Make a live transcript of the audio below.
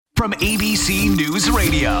from ABC News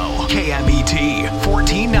Radio, KMET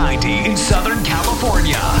 1490 in Southern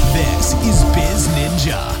California. This is Biz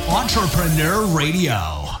Ninja Entrepreneur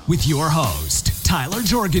Radio with your host, Tyler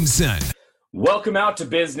Jorgensen. Welcome out to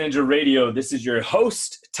Biz Ninja Radio. This is your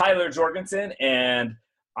host, Tyler Jorgensen, and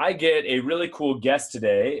I get a really cool guest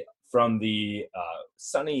today from the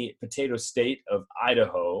sunny potato state of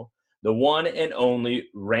Idaho, the one and only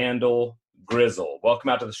Randall Grizzle.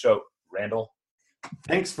 Welcome out to the show, Randall.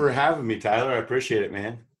 Thanks for having me, Tyler. I appreciate it,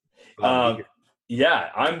 man. I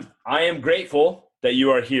am grateful that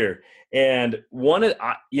you are here. And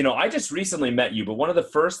I just recently met you, but one of the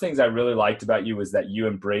first things I really liked about you was that you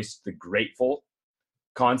embraced the grateful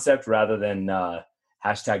concept rather than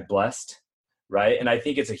hashtag blessed, right? And I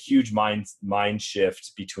think it's a huge mind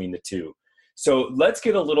shift between the two. So let's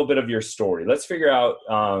get a little bit of your story. Let's figure out,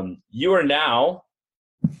 you are now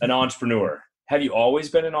an entrepreneur. Have you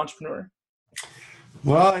always been an entrepreneur?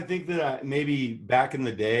 Well, I think that maybe back in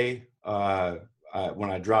the day, when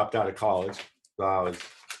I dropped out of college, so I was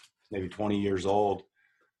maybe 20 years old,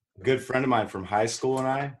 a good friend of mine from high school and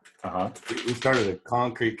I, we started a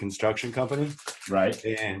concrete construction company. Right.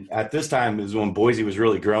 And at this time is when Boise was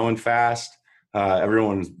really growing fast.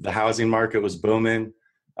 The housing market was booming.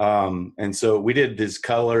 And so we did this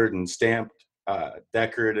colored and stamped,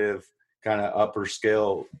 decorative kind of upper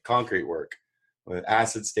scale concrete work with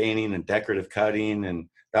acid staining and decorative cutting. And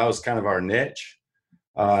that was kind of our niche.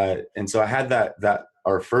 And so I had that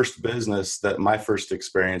our first business, that my first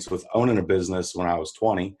experience with owning a business when I was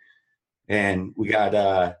 20. And we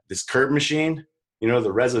got this curb machine,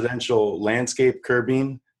 the residential landscape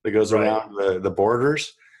curbing that goes around the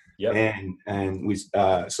borders. Yep. And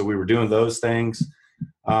we were doing those things.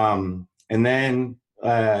 And then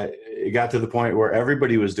it got to the point where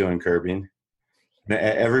everybody was doing curbing.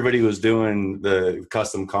 Everybody was doing the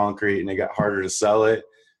custom concrete, and it got harder to sell it.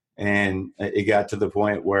 And it got to the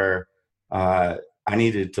point where I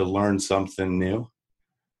needed to learn something new.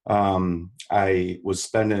 I was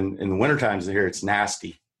spending, in the winter times here, it's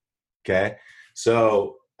nasty. Okay.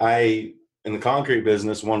 So in the concrete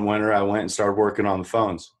business, one winter I went and started working on the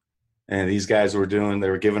phones, and these guys they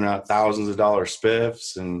were giving out thousands of dollar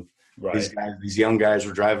spiffs, and these young guys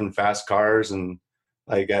were driving fast cars. And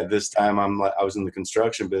like at this time I was in the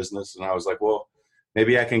construction business, and I was like, well,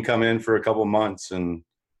 maybe I can come in for a couple months and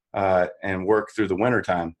work through the winter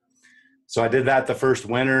time. So I did that the first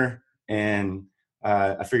winter, and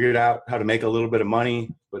I figured out how to make a little bit of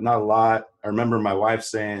money, but not a lot. I remember my wife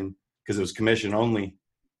saying, because it was commission only,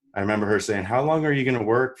 I remember her saying, how long are you going to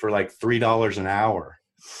work for like $3 an hour?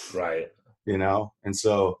 Right. And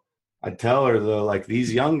so I tell her, though, like,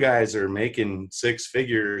 these young guys are making six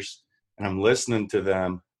figures, and I'm listening to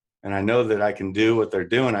them, and I know that I can do what they're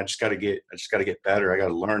doing. I just got to get better. I got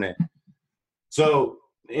to learn it. So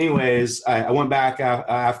anyways, I went back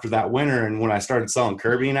after that winter, and when I started selling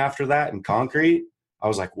curbing after that and concrete, I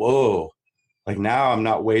was like, whoa, like now I'm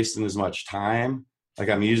not wasting as much time. Like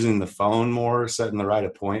I'm using the phone more, setting the right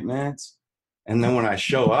appointments. And then when I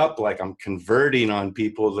show up, like I'm converting on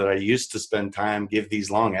people that I used to spend time, give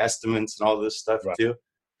these long estimates and all this stuff too.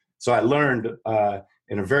 So I learned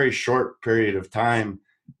in a very short period of time,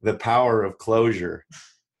 the power of closure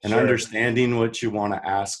and understanding what you want to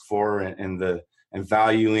ask for and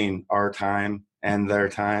valuing our time and their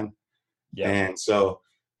time. Yeah. And so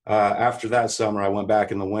after that summer, I went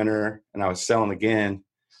back in the winter and I was selling again.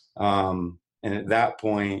 And at that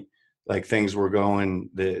point, like things were going,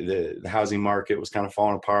 the housing market was kind of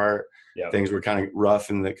falling apart. Yep. Things were kind of rough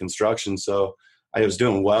in the construction. So I was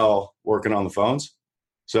doing well working on the phones.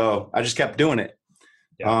 So I just kept doing it.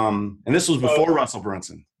 Yep. And this was before Russell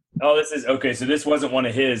Brunson. Oh, this is okay. So this wasn't one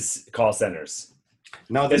of his call centers.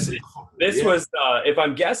 No, this was, if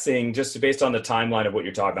I'm guessing, just based on the timeline of what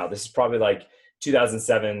you're talking about, this is probably like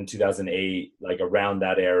 2007, 2008, like around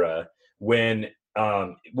that era. When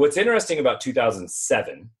what's interesting about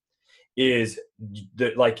 2007 is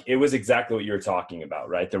that, like, it was exactly what you were talking about,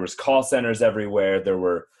 right? There was call centers everywhere. There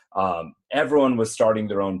were everyone was starting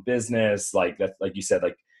their own business, like that, like you said,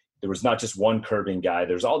 like. There was not just one curbing guy.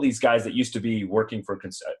 There's all these guys that used to be working for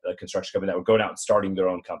a construction company that were going out and starting their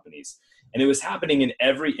own companies. And it was happening in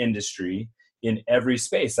every industry, in every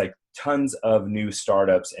space, like tons of new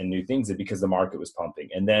startups and new things because the market was pumping.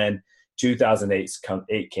 And then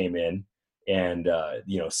 2008 came in and,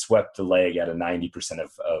 swept the leg at a 90%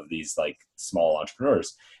 of these like small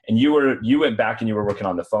entrepreneurs. And you went back and you were working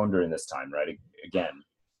on the phone during this time, right? Again.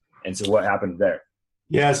 And so what happened there?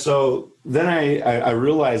 Yeah. So then I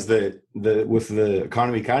realized that with the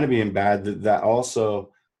economy kind of being bad, that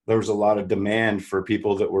also there was a lot of demand for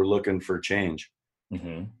people that were looking for change.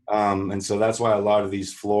 And so that's why a lot of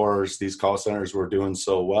these floors, these call centers were doing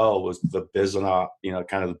so well, was the biz and op,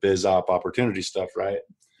 kind of the biz op opportunity stuff. Right.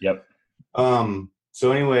 Yep.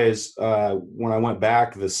 So anyways, when I went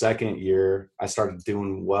back the second year, I started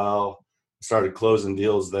doing well, started closing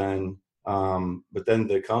deals then. But then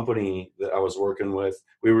the company that I was working with,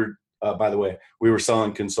 we were, by the way, we were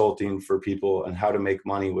selling consulting for people and how to make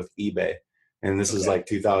money with eBay. And this is like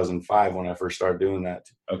 2005 when I first started doing that.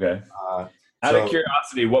 Okay. Out of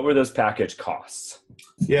curiosity, what were those package costs?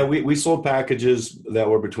 Yeah, we sold packages that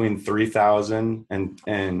were between 3,000 and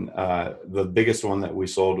the biggest one that we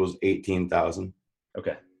sold was 18,000.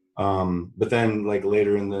 Okay. But then like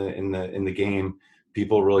later in the game,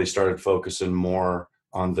 people really started focusing more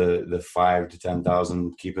on the 5 to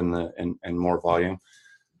 10,000, keeping and more volume.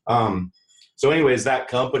 So anyways, that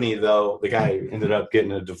company though, the guy ended up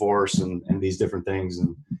getting a divorce and these different things.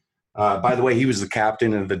 And by the way, he was the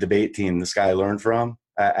captain of the debate team. This guy I learned from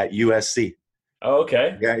at USC. Oh,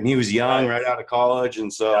 okay. Yeah, and he was young, right out of college,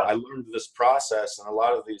 and so I learned this process, and a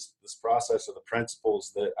lot of this process of the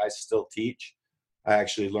principles that I still teach, I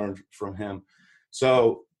actually learned from him.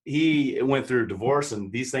 So he went through divorce,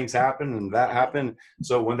 and these things happened, and that happened.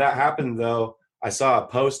 So when that happened, though, I saw a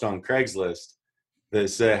post on Craigslist that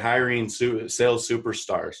said hiring sales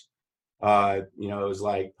superstars. It was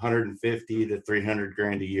like 150 to 300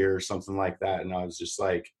 grand a year or something like that, and I was just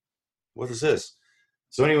like, "What is this?"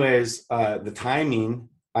 So anyways, the timing,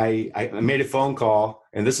 I made a phone call,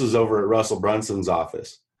 and this was over at Russell Brunson's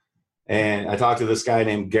office. And I talked to this guy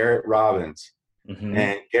named Garrett Robbins.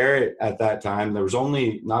 And Garrett, at that time, there was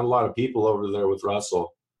only not a lot of people over there with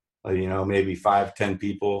Russell, maybe 5-10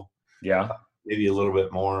 people. Yeah. Maybe a little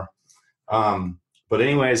bit more. But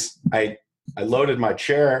anyways, I loaded my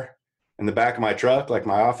chair in the back of my truck, like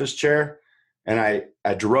my office chair, and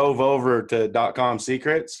I drove over to .com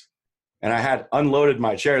Secrets. And I had unloaded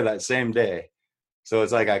my chair that same day. So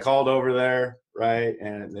it's like I called over there, right?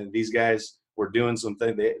 And then these guys were doing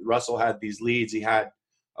something. Russell had these leads. He had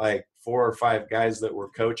like 4 or 5 guys that were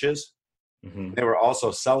coaches. They were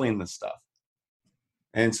also selling the stuff.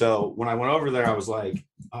 And so when I went over there, I was like,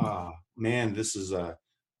 oh, man, this is a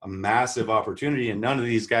massive opportunity. And none of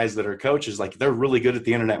these guys that are coaches, like they're really good at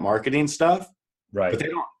the internet marketing stuff. Right. But they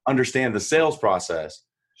don't understand the sales process.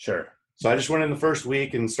 Sure. So I just went in the first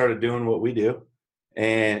week and started doing what we do,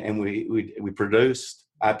 and we produced.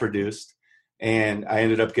 I produced, and I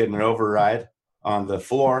ended up getting an override on the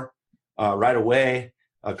floor right away.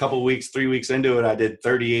 A couple of weeks, 3 weeks into it, I did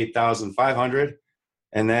 38,500,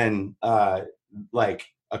 and then like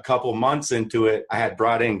a couple months into it, I had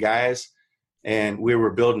brought in guys, and we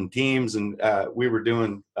were building teams, and we were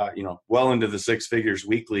doing well into the 6 figures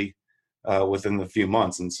weekly within the few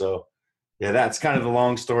months, and so. Yeah, that's kind of the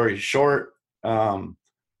long story short. But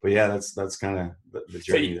yeah, that's kind of the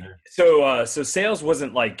journey there. So sales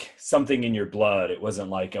wasn't like something in your blood. It wasn't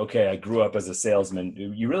like, okay, I grew up as a salesman.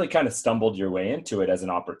 You really kind of stumbled your way into it as an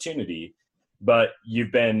opportunity. But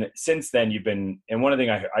since then, and one thing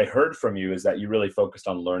I heard from you is that you really focused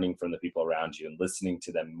on learning from the people around you and listening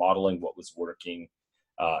to them, modeling what was working,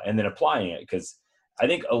 and then applying it. Because I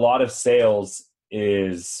think a lot of sales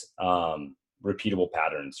is repeatable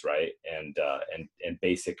patterns, right? And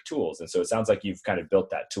basic tools. And so it sounds like you've kind of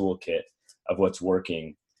built that toolkit of what's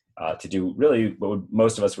working to do really what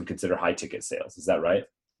most of us would consider high ticket sales. Is that right?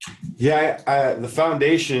 Yeah. The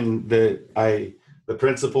foundation the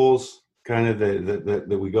principles kind of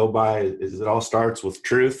that we go by is it all starts with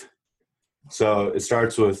truth. So it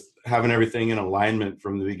starts with having everything in alignment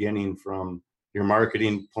from the beginning, from your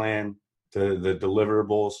marketing plan to the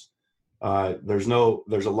deliverables. There's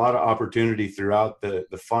a lot of opportunity throughout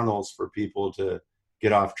the funnels for people to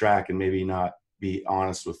get off track and maybe not be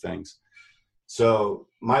honest with things. So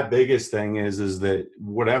my biggest thing is that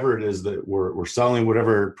whatever it is that we're selling,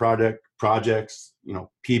 whatever projects,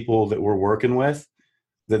 people that we're working with,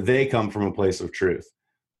 that they come from a place of truth,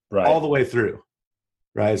 right, all the way through.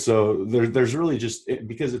 Right. So there's really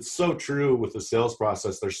because it's so true with the sales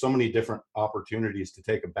process, there's so many different opportunities to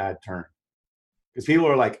take a bad turn. Because people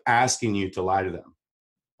are like asking you to lie to them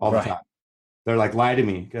all the time. They're like, lie to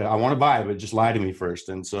me. I want to buy, but just lie to me first.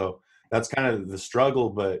 And so that's kind of the struggle.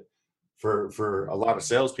 But for a lot of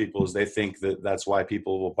salespeople is they think that that's why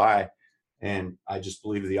people will buy. And I just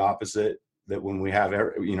believe the opposite, that when we have,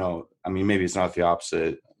 maybe it's not the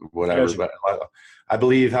opposite, whatever, but I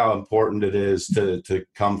believe how important it is to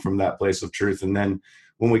come from that place of truth. And then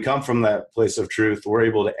when we come from that place of truth, we're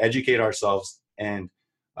able to educate ourselves and,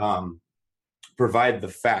 provide the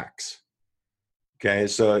facts. Okay.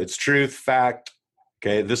 So it's truth, fact.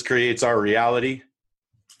 Okay. This creates our reality.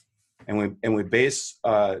 And we base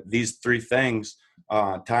these 3 things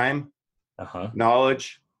time,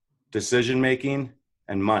 knowledge, decision-making,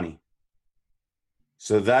 and money.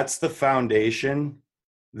 So that's the foundation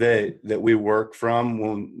that we work from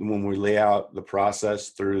when we lay out the process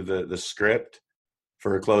through the script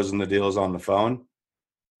for closing the deals on the phone.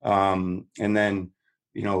 And then,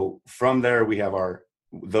 from there we have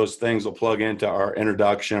those things will plug into our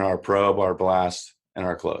introduction, our probe, our blast, and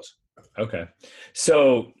our close. Okay.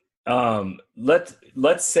 So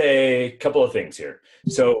let's say a couple of things here.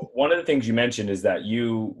 So one of the things you mentioned is that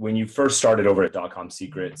when you first started over at .com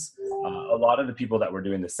Secrets, a lot of the people that were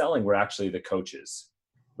doing the selling were actually the coaches,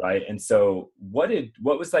 right? And so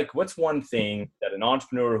what's one thing that an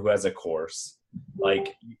entrepreneur who has a course,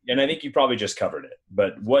 and I think you probably just covered it,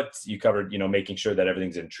 but you covered, making sure that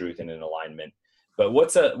everything's in truth and in alignment. But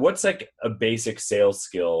what's like a basic sales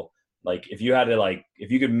skill? Like if you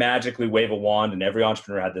could magically wave a wand and every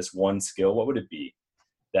entrepreneur had this one skill, what would it be?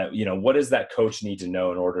 That, what does that coach need to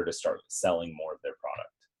know in order to start selling more of their product?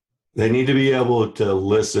 They need to be able to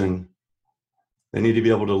listen. They need to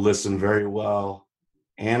be able to listen very well,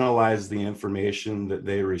 analyze the information that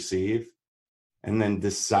they receive, and then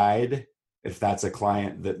decide if that's a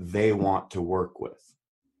client that they want to work with.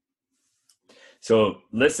 So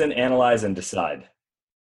listen, analyze, and decide.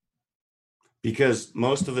 Because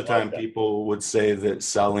most of the time people would say that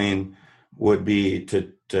selling would be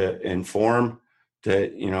to inform,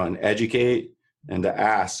 and educate, and to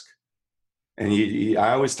ask. And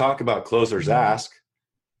I always talk about closers ask,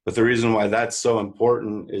 but the reason why that's so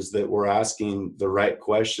important is that we're asking the right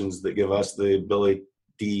questions that give us the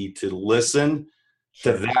ability to listen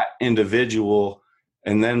to that individual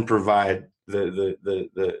and then provide the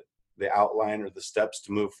outline or the steps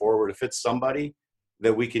to move forward if it's somebody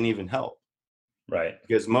that we can even help. Right.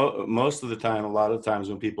 Because most of the time, a lot of times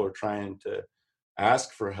when people are trying to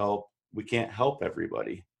ask for help, we can't help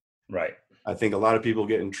everybody. Right. I think a lot of people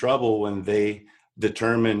get in trouble when they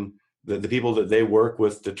determine that the people that they work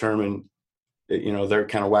with determine that, they're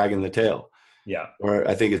kind of wagging the tail. Yeah. Or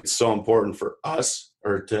I think it's so important for us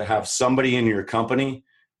or to have somebody in your company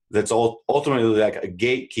that's ultimately like a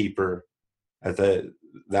gatekeeper at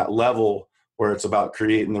that level where it's about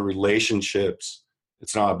creating the relationships.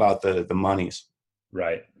 It's not about the monies.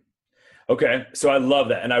 Right. Okay. So I love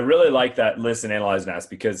that. And I really like that listen, analyze, and ask,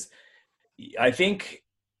 because I think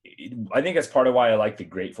that's part of why I like the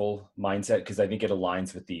grateful mindset, because I think it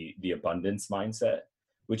aligns with the abundance mindset,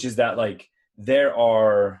 which is that there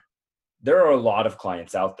are a lot of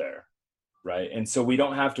clients out there, right? And so we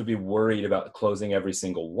don't have to be worried about closing every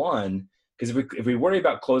single one, because if we worry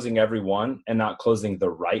about closing every one and not closing the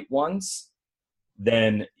right ones,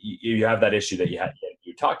 then you have that issue that you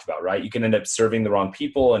talked about, right? You can end up serving the wrong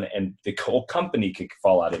people, and the whole company could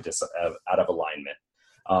fall out of alignment.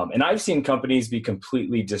 And I've seen companies be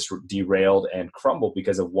completely derailed and crumble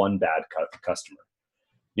because of one bad customer,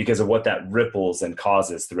 because of what that ripples and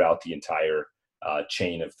causes throughout the entire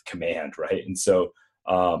chain of command, right? And so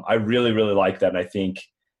I really, really like that. And I think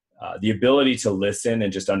the ability to listen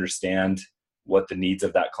and just understand what the needs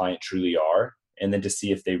of that client truly are, and then to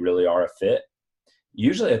see if they really are a fit.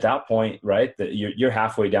 Usually at that point, right, that you're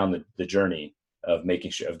halfway down the journey of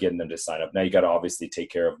getting them to sign up. Now you got to obviously take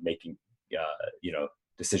care of making,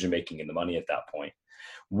 decision making and the money at that point.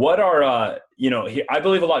 What are, I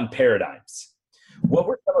believe a lot in paradigms. What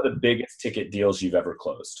were some of the biggest ticket deals you've ever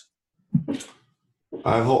closed?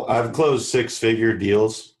 I've closed 6-figure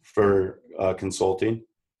deals for consulting.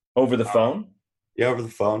 Over the phone? Yeah, over the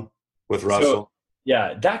phone with Russell. So,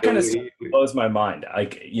 yeah, that kind of stuff blows my mind.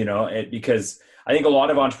 Because I think a lot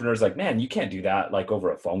of entrepreneurs man, you can't do that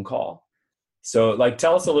over a phone call. So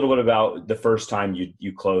tell us a little bit about the first time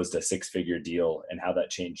you closed a 6-figure deal and how that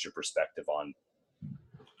changed your perspective on.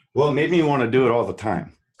 Well, it made me want to do it all the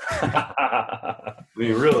time. I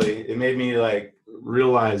mean, really, it made me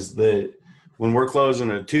realize that when we're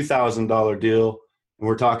closing a $2,000 deal and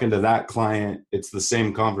we're talking to that client, it's the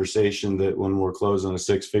same conversation that when we're closing a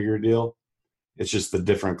 6-figure deal. It's just a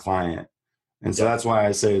different client. And so that's why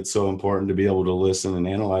I say it's so important to be able to listen and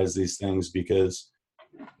analyze these things, because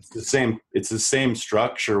it's the same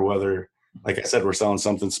structure, whether, like I said, we're selling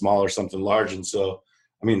something small or something large. And so,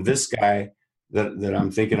 I mean, this guy that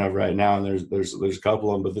I'm thinking of right now, and there's a couple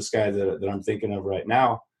of them, but this guy that I'm thinking of right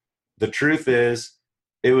now, the truth is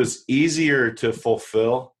it was easier to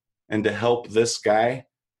fulfill and to help this guy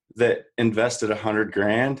that invested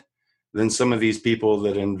 $100,000 than some of these people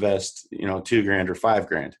that invest, $2,000 or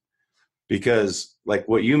 $5,000. Because like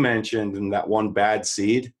what you mentioned in that one bad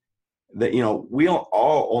seed, that, we don't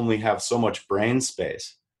all only have so much brain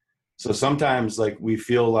space. So sometimes we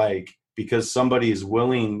feel because somebody is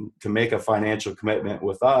willing to make a financial commitment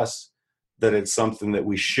with us, that it's something that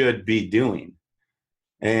we should be doing.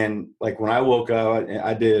 And like when I woke up,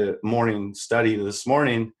 I did a morning study this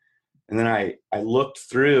morning, and then I looked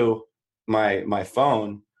through my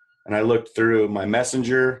phone, and I looked through my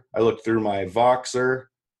Messenger, I looked through my Voxer,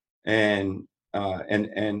 and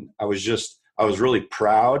I was really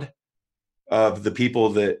proud of the people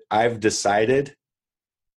that I've decided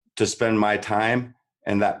to spend my time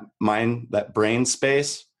and that brain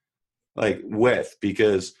space like with,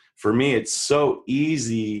 because for me, it's so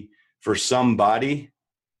easy for somebody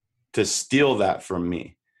to steal that from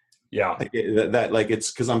me. Yeah. Like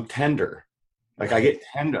it's cause I'm tender. Like I get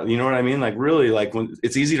tender, you know what I mean? Like really, like when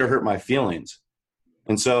it's easy to hurt my feelings.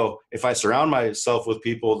 And so if I surround myself with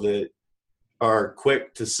people that are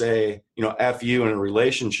quick to say, you know, F you in a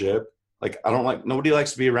relationship, like nobody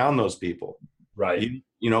likes to be around those people. Right.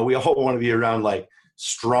 You know, we all want to be around like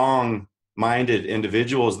strong minded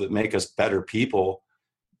individuals that make us better people.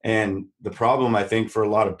 And the problem, I think, for a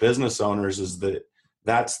lot of business owners is that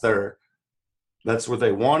that's what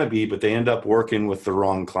they want to be, but they end up working with the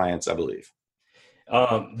wrong clients, I believe.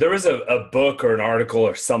 There was a book or an article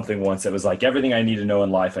or something once that was like, everything I need to know in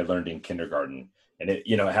life I learned in kindergarten. And it,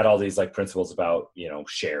 you know, it had all these like principles about, you know,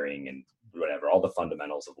 sharing and whatever, all the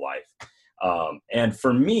fundamentals of life. And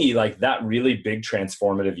for me, like that really big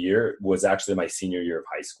transformative year was actually my senior year of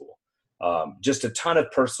high school. Just a ton of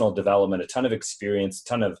personal development, a ton of experience, a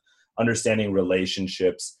ton of understanding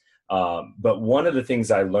relationships. But one of the things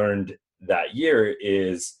I learned that year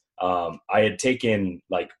is I had taken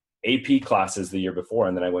like AP classes the year before,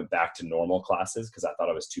 and then I went back to normal classes because I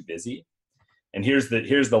thought I was too busy. And here's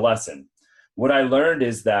the lesson. What I learned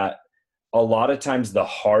is that a lot of times the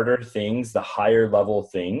harder things, the higher level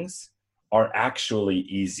things are actually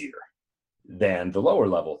easier than the lower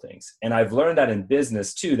level things. And I've learned that in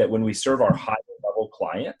business too, that when we serve our higher level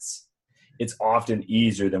clients, it's often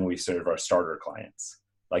easier than we serve our starter clients,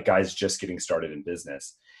 like guys just getting started in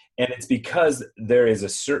business. And it's because there is a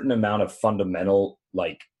certain amount of fundamental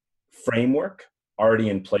like framework already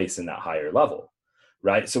in place in that higher level,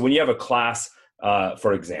 right? So when you have a class,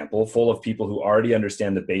 for example, full of people who already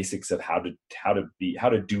understand the basics of how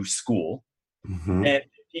to do school, Mm-hmm. and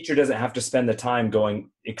the teacher doesn't have to spend the time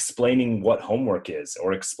explaining what homework is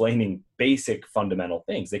or explaining basic fundamental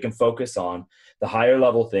things. They can focus on the higher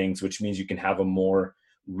level things, which means you can have a more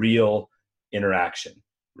real interaction,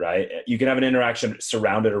 right? You can have an interaction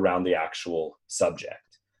surrounded around the actual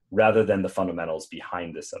subject rather than the fundamentals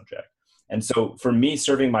behind the subject. And so for me,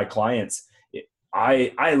 serving my clients,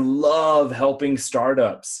 I love helping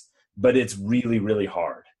startups, but it's really, really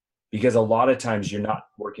hard because a lot of times you're not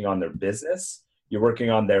working on their business, you're working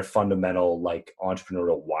on their fundamental like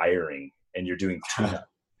entrepreneurial wiring, and you're doing tune-up,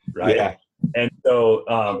 right? Yeah. And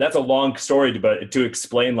so that's a long story, but to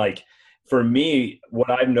explain, like for me, what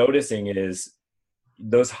I'm noticing is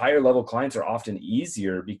those higher level clients are often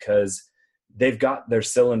easier because they've got their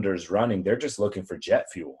cylinders running. They're just looking for jet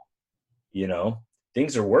fuel, you know,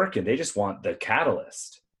 things are working. They just want the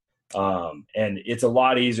catalyst. And it's a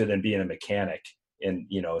lot easier than being a mechanic in,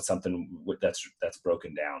 you know, something that's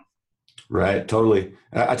broken down. Right. Totally.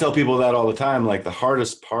 I tell people that all the time. Like the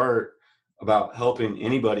hardest part about helping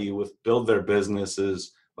anybody build their business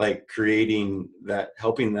is like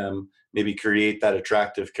helping them maybe create that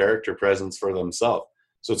attractive character presence for themselves.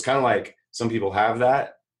 So it's kind of like some people have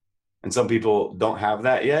that and some people don't have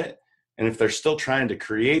that yet. And if they're still trying to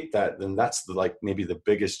create that, then that's maybe the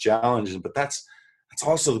biggest challenge. But that's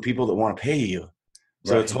also the people that want to pay you.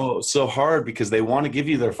 So Right. It's so hard because they want to give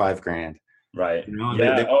you their $5,000. Right. You know,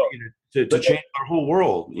 Yeah. they want you to change our whole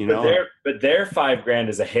world, you know. But their $5,000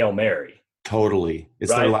 is a Hail Mary. Totally.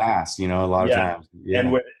 It's right? their last, you know, a lot of times. Yeah.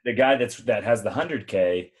 And with the guy that has the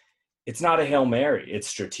 100K, it's not a Hail Mary. It's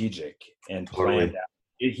strategic and planned out.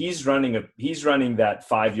 He's running that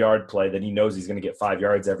 5-yard play that he knows he's going to get 5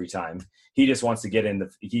 yards every time. He just wants to get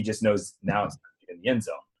he just knows now it's in the end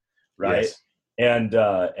zone. Right. Yes.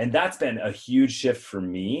 And that's been a huge shift for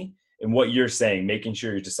me in what you're saying, making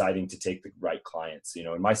sure you're deciding to take the right clients. You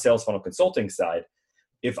know, in my sales funnel consulting side,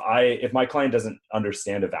 if my client doesn't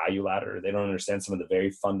understand a value ladder, they don't understand some of the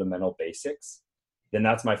very fundamental basics, then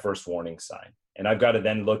that's my first warning sign. And I've got to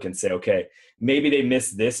then look and say, okay, maybe they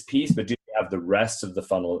missed this piece, but do they have the rest of the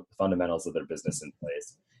fundamentals of their business in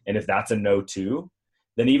place? And if that's a no too,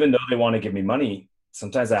 then even though they want to give me money,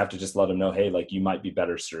 sometimes I have to just let them know, hey, like you might be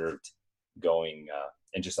better served going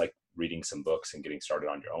and just like reading some books and getting started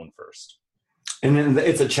on your own first. And then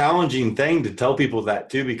it's a challenging thing to tell people that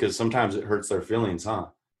too, because sometimes it hurts their feelings, huh?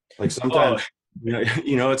 Like sometimes,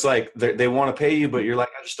 you know, it's like they want to pay you, but you're like,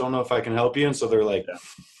 I just don't know if I can help you. And so they're like,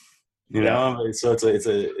 you know, so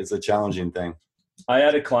it's a challenging thing. I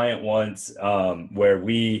had a client once where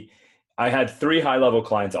I had 3 high-level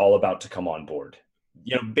clients all about to come on board,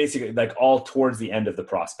 basically like all towards the end of the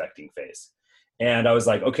prospecting phase. And I was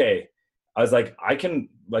like, okay,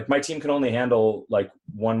 my team can only handle like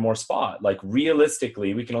one more spot. Like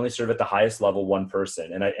realistically, we can only serve at the highest level one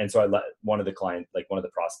person. And so I let one of the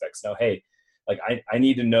prospects know, hey, like I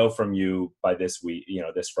need to know from you by this week,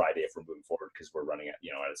 this Friday, if we're moving forward, because we're running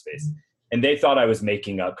out of space. And they thought I was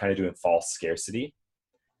making up, kind of doing false scarcity.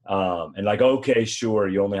 And like, okay, sure,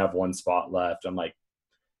 you only have one spot left. I'm like,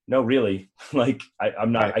 no, really, like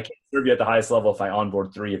I'm not, I can't serve you at the highest level if I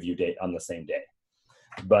onboard 3 of you on the same day.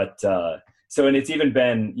 But and it's even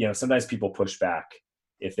been, sometimes people push back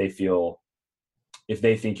if they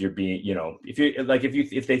think you're being,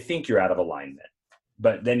 if they think you're out of alignment.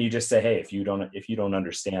 But then you just say, hey, if you don't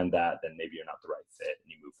understand that, then maybe you're not the right fit,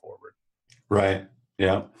 and you move forward. Right.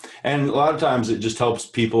 Yeah. And a lot of times it just helps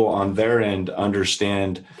people on their end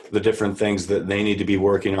understand the different things that they need to be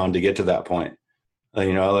working on to get to that point.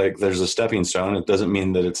 Like there's a stepping stone. It doesn't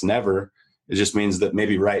mean that it's never. It just means that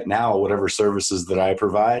maybe right now, whatever services that I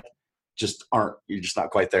provide you're just not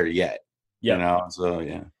quite there yet. Yeah. So,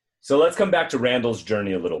 yeah. So let's come back to Randall's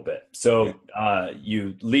journey a little bit. So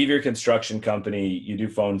you leave your construction company, you do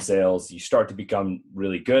phone sales, you start to become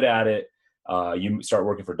really good at it. You start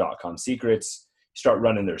working for .com Secrets, you start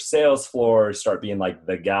running their sales floor, start being like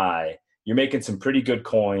the guy. You're making some pretty good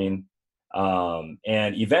coin. And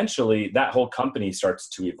eventually that whole company starts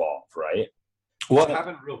to evolve, right? Well, it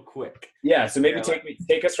happened real quick. Yeah. So maybe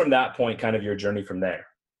take us from that point, kind of your journey from there.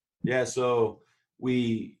 Yeah. So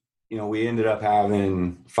we ended up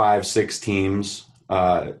having 5-6 teams,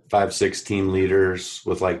 5-6 team leaders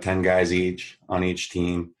with like 10 guys each on each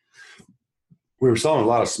team. We were selling a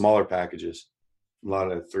lot of smaller packages, a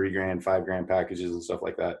lot of $3,000, $5,000 packages and stuff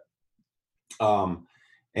like that. And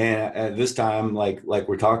at this time, like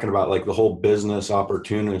we're talking about, like the whole business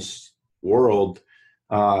opportunist world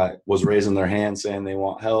was raising their hand saying they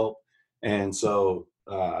want help. And so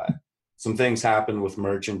some things happened with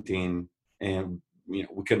merchanting, and we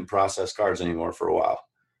couldn't process cars anymore for a while.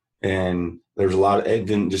 And there's it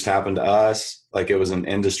didn't just happen to us, like it was an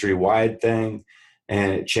industry wide thing,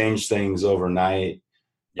 and it changed things overnight.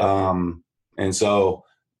 Yep. And so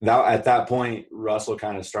at that point, Russell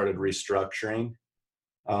kind of started restructuring.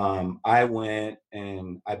 I went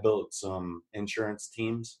and I built some insurance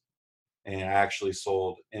teams, and I actually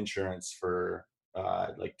sold insurance for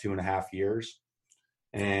like 2.5 years.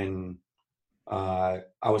 And I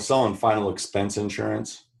was selling final expense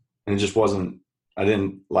insurance, and it just I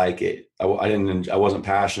didn't like it. I wasn't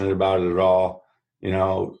passionate about it at all.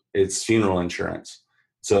 It's funeral insurance.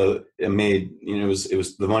 So it made, it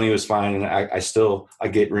was, the money was fine. And I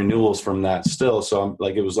get renewals from that still. So I'm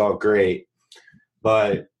like, it was all great.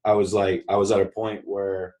 But I was at a point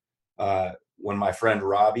where, when my friend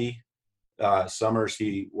Robbie Summers,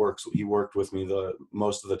 he worked with me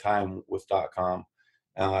most of the time with .com.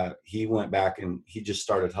 He went back and he just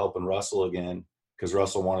started helping Russell again, because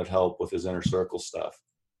Russell wanted help with his inner circle stuff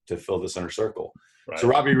to fill this inner circle. Right. So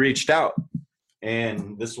Robbie reached out,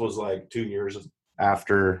 and this was like 2 years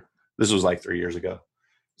after. This was like 3 years ago.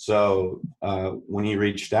 So when he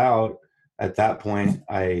reached out, at that point,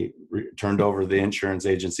 I turned over the insurance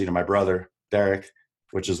agency to my brother, Derek,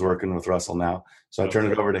 which is working with Russell now. So I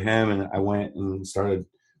turned it over to him, and I went and started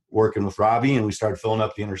working with Robbie, and we started filling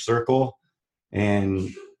up the inner circle. And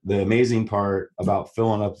the amazing part about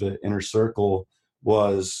filling up the inner circle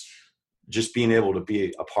was just being able to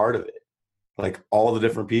be a part of it. Like all the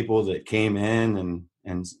different people that came in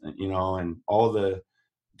and all the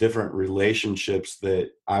different relationships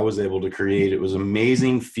that I was able to create. It was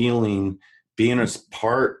amazing feeling being a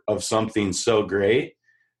part of something so great.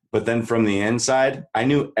 But then from the inside, I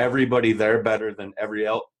knew everybody there better than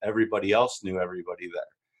everybody else knew everybody there.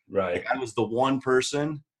 Right. Like I was the one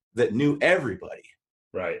person that knew everybody.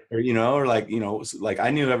 Right. Or like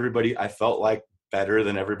I knew everybody. I felt like better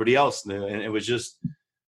than everybody else knew. And it was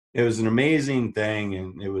an amazing thing.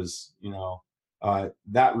 And it was,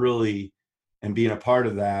 that really, and being a part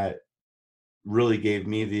of that really gave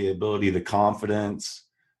me the ability, the confidence,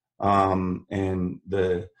 and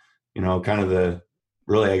the, kind of the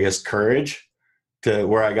really, I guess, courage to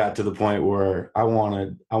where I got to the point where I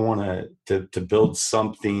wanted to build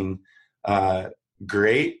something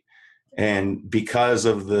great. And because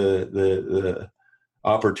of the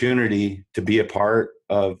opportunity to be a part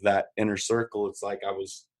of that inner circle, it's like I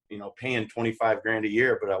was, paying $25,000 a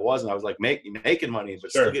year, but I wasn't. I was like making money,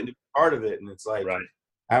 but still getting to be part of it. And it's like, right.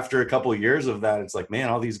 After a couple of years of that, it's like, man,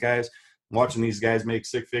 all these guys, watching these guys make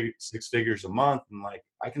six figures a month, and like,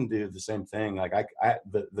 I can do the same thing. Like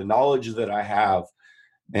the knowledge that I have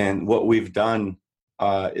and what we've done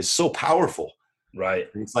is so powerful. Right.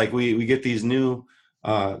 It's like we get these new,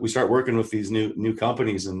 we start working with these new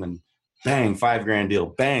companies, and then bang, $5,000 deal,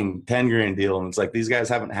 bang, $10,000 deal. And it's like, these guys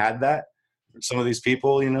haven't had that. Some of these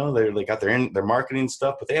people, you know, they're like got their marketing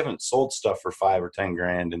stuff, but they haven't sold stuff for 5 or 10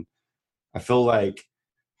 grand. And I feel like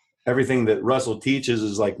everything that Russell teaches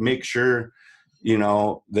is like, make sure, you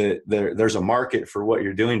know, that there's a market for what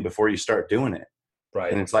you're doing before you start doing it.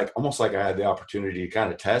 Right. And it's like, almost like I had the opportunity to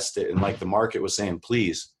kind of test it. And like the market was saying,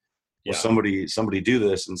 please, will somebody do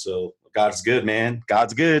this? And so God's good, man.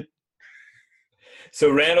 God's good. So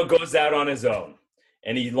Randall goes out on his own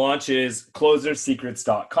and he launches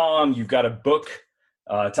closersecrets.com. You've got a book.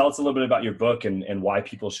 Tell us a little bit about your book and why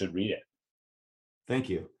people should read it. Thank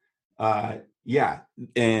you. Yeah.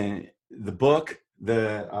 And the book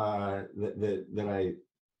that I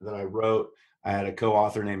wrote, I had a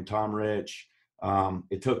co-author named Tom Rich.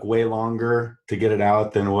 It took way longer to get it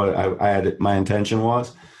out than what I had my intention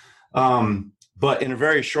was. But in a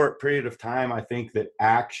very short period of time, I think that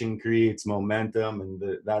action creates momentum, and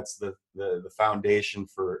that's the foundation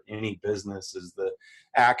for any business is the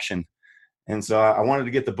action. And so I wanted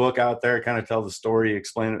to get the book out there, kind of tell the story,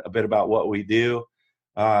 explain a bit about what we do.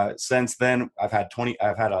 Since then,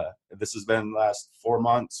 this has been the last 4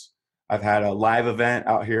 months. I've had a live event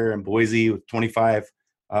out here in Boise with 25,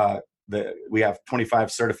 we have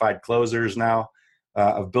 25 certified closers now.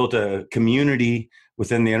 I've built a community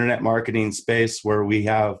within the internet marketing space where we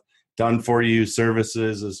have done for you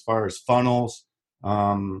services as far as funnels,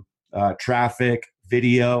 traffic,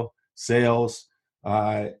 video, sales,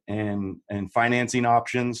 and financing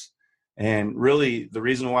options. And really the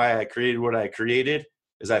reason why I created what I created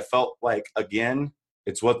is I felt like, again,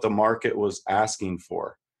 it's what the market was asking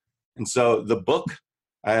for. And so the book,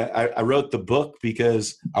 I wrote the book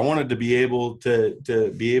because I wanted to be able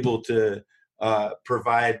to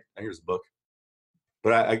provide. Here's the book,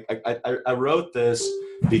 but I wrote this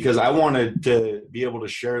because I wanted to be able to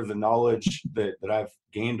share the knowledge that I've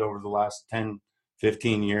gained over the last 10,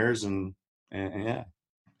 15 years, and yeah.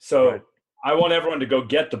 So I want everyone to go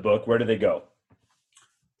get the book. Where do they go?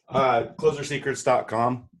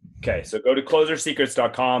 Closersecrets.com. Okay, so go to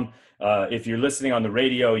closersecrets.com. If you're listening on the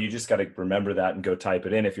radio, you just got to remember that and go type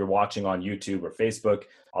it in. If you're watching on YouTube or Facebook,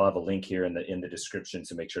 I'll have a link here in the description,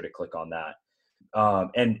 so make sure to click on that.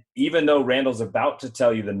 And even though Randall's about to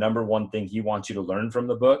tell you the number one thing he wants you to learn from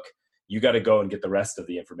the book, you got to go and get the rest of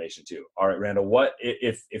the information too. All right, Randall, what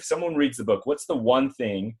if someone reads the book, what's the one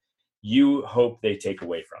thing you hope they take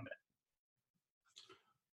away from it?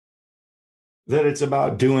 That it's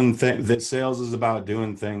about doing things, that sales is about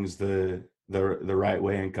doing things the right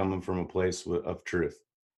way and coming from a place of truth.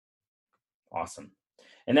 Awesome.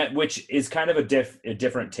 And that, which is kind of a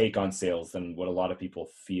different take on sales than what a lot of people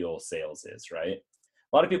feel sales is, right?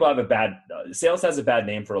 A lot of people have sales has a bad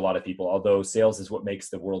name for a lot of people, although sales is what makes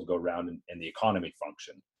the world go round and the economy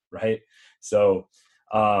function, right? So,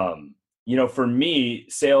 for me,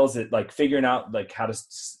 sales, like figuring out like how to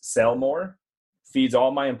sell more feeds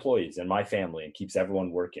all my employees and my family and keeps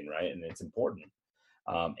everyone working, right? And it's important.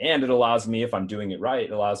 And it allows me, if I'm doing it right,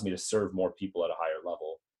 it allows me to serve more people at a higher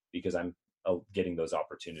level because I'm getting those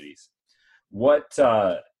opportunities. What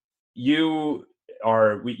you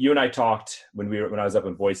and I talked when I was up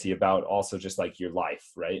in Boise about also just like your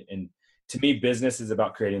life, right? And to me, business is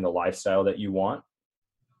about creating the lifestyle that you want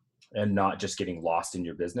and not just getting lost in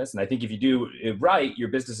your business. And I think if you do it right, your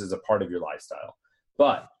business is a part of your lifestyle.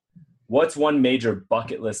 But what's one major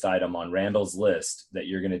bucket list item on Randall's list that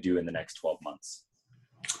you're going to do in the next 12 months?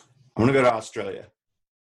 I'm going to go to Australia.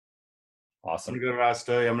 Awesome. I'm going to go to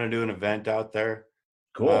Australia. I'm going to do an event out there.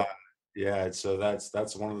 Cool. Yeah. So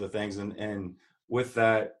that's one of the things. And with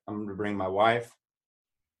that, I'm going to bring my wife.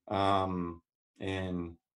 And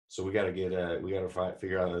so we got to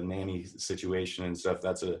figure out a nanny situation and stuff.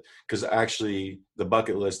 Because actually the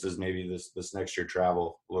bucket list is maybe this next year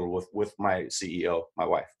travel a little with my CEO, my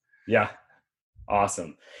wife. Yeah.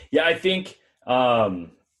 Awesome. Yeah. I think,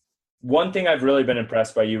 one thing I've really been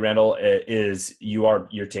impressed by you, Randall, is you're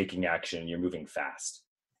taking action. You're moving fast,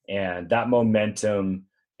 and that momentum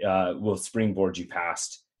will springboard you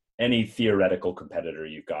past any theoretical competitor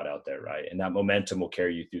you've got out there, right? And that momentum will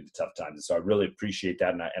carry you through the tough times. And so I really appreciate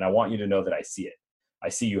that, and I want you to know that I see it. I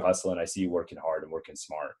see you hustling. I see you working hard and working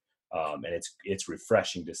smart, and it's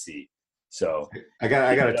refreshing to see. So I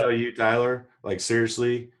got to tell you, Tyler, like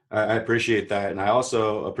seriously, I appreciate that, and I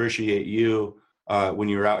also appreciate you. When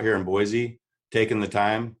you were out here in Boise, taking the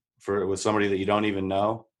time with somebody that you don't even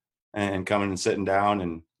know and coming and sitting down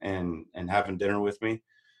and having dinner with me.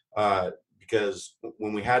 Because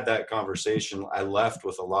when we had that conversation, I left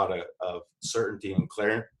with a lot of certainty and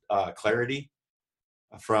clarity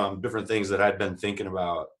from different things that I'd been thinking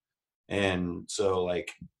about. And so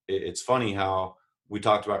like, it's funny how we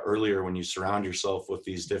talked about earlier, when you surround yourself with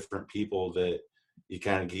these different people that you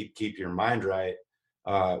kind of keep your mind right.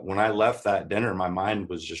 When I left that dinner, my mind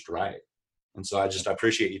was just right. And so I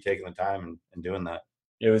appreciate you taking the time and doing that.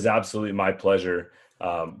 It was absolutely my pleasure.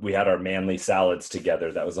 We had our manly salads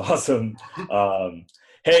together. That was awesome.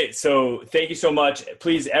 Hey, so thank you so much.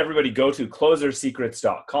 Please, everybody go to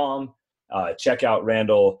closersecrets.com. Check out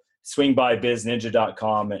Randall, swing by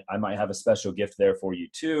bizninja.com. I might have a special gift there for you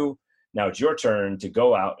too. Now it's your turn to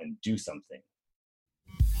go out and do something.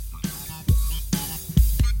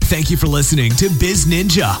 Thank you for listening to Biz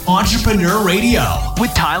Ninja Entrepreneur Radio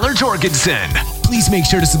with Tyler Jorgensen. Please make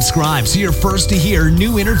sure to subscribe so you're first to hear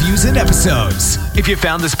new interviews and episodes. If you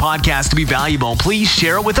found this podcast to be valuable, please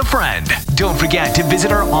share it with a friend. Don't forget to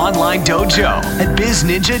visit our online dojo at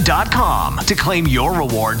bizninja.com to claim your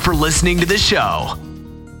reward for listening to the show.